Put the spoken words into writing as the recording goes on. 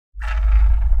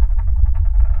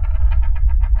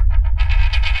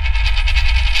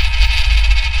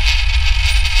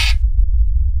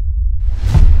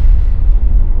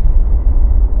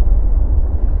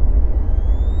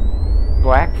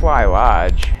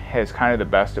has kind of the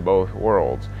best of both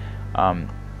worlds.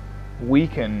 We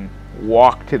can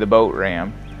walk to the boat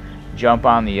ramp, jump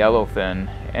on the yellowfin,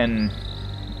 and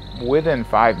within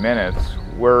 5 minutes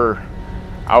we're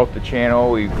out the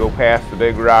channel. We go past the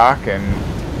big rock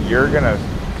and you're gonna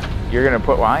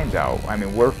put lines out. I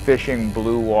mean, we're fishing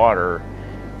blue water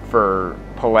for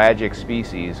pelagic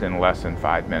species in less than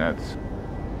 5 minutes.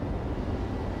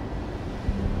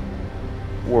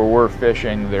 Where we're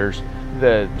fishing, there's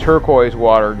the turquoise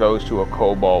water goes to a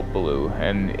cobalt blue,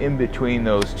 and in between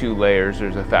those two layers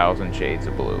there's 1,000 shades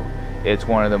of blue. It's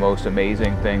one of the most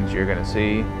amazing things you're going to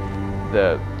see.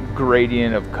 The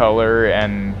gradient of color,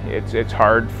 and it's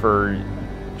hard for you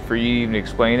to even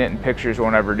explain it, and pictures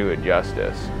won't ever do it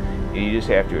justice. You just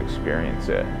have to experience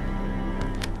it.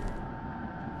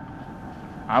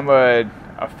 I'm a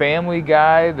family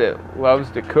guy that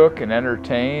loves to cook and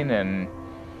entertain and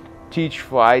teach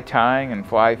fly tying and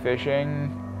fly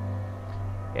fishing,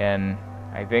 and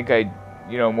I think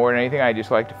more than anything, I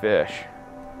just like to fish.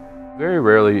 Very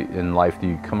rarely in life do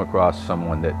you come across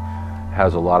someone that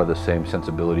has a lot of the same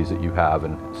sensibilities that you have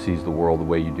and sees the world the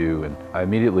way you do, and I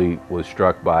immediately was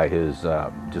struck by his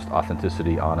just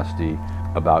authenticity, honesty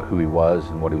about who he was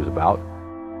and what he was about.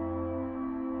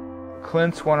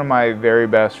 Clint's one of my very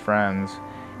best friends.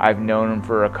 I've known him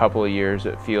for a couple of years.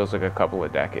 It feels like a couple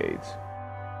of decades.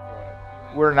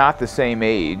 We're not the same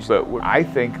age, but I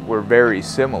think we're very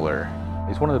similar.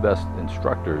 He's one of the best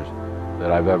instructors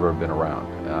that I've ever been around,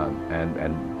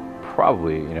 and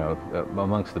probably,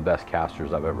 amongst the best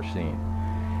casters I've ever seen.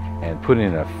 And put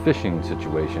in a fishing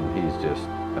situation, he's just,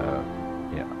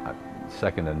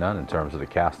 second to none in terms of the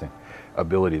casting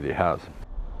ability that he has.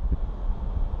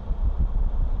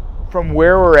 From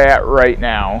where we're at right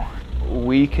now,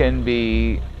 we can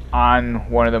be on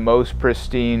one of the most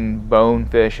pristine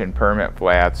bonefish and permit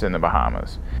flats in the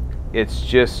Bahamas. It's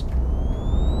just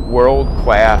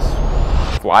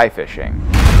world-class fly fishing.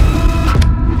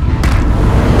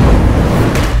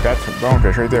 That's a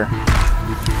bonefish right there.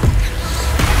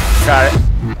 Got it.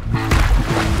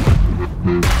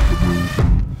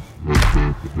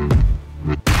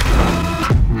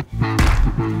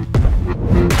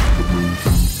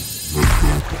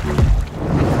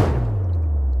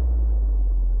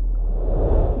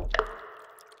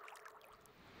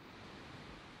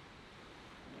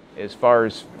 As far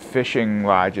as fishing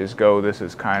lodges go, this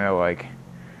is kind of like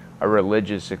a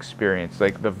religious experience,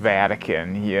 like the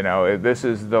Vatican, this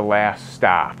is the last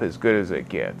stop, as good as it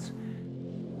gets.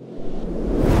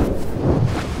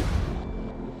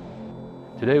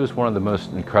 Today was one of the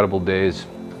most incredible days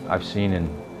I've seen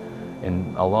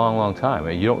in a long, long time.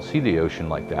 You don't see the ocean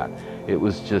like that. It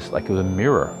was just like it was a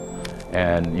mirror,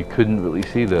 and you couldn't really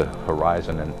see the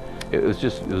horizon, and it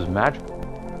was magical.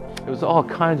 There was all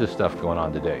kinds of stuff going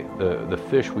on today. The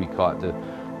fish we caught, the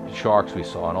sharks we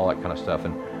saw, and all that kind of stuff.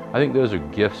 And I think those are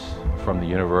gifts from the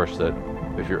universe that,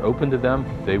 if you're open to them,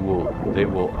 they will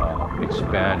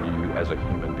expand you as a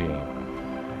human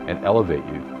being and elevate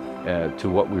you to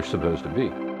what we're supposed to be.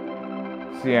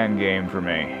 It's the end game for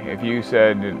me. If you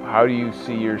said, how do you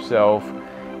see yourself,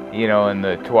 in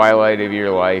the twilight of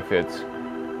your life, it's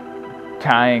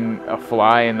tying a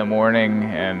fly in the morning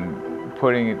and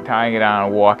tying it on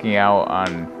and walking out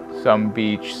on some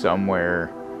beach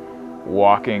somewhere,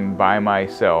 walking by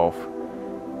myself,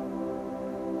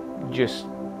 just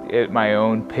at my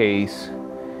own pace,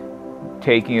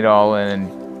 taking it all in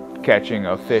and catching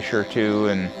a fish or two,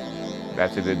 and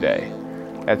that's a good day.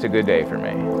 That's a good day for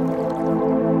me.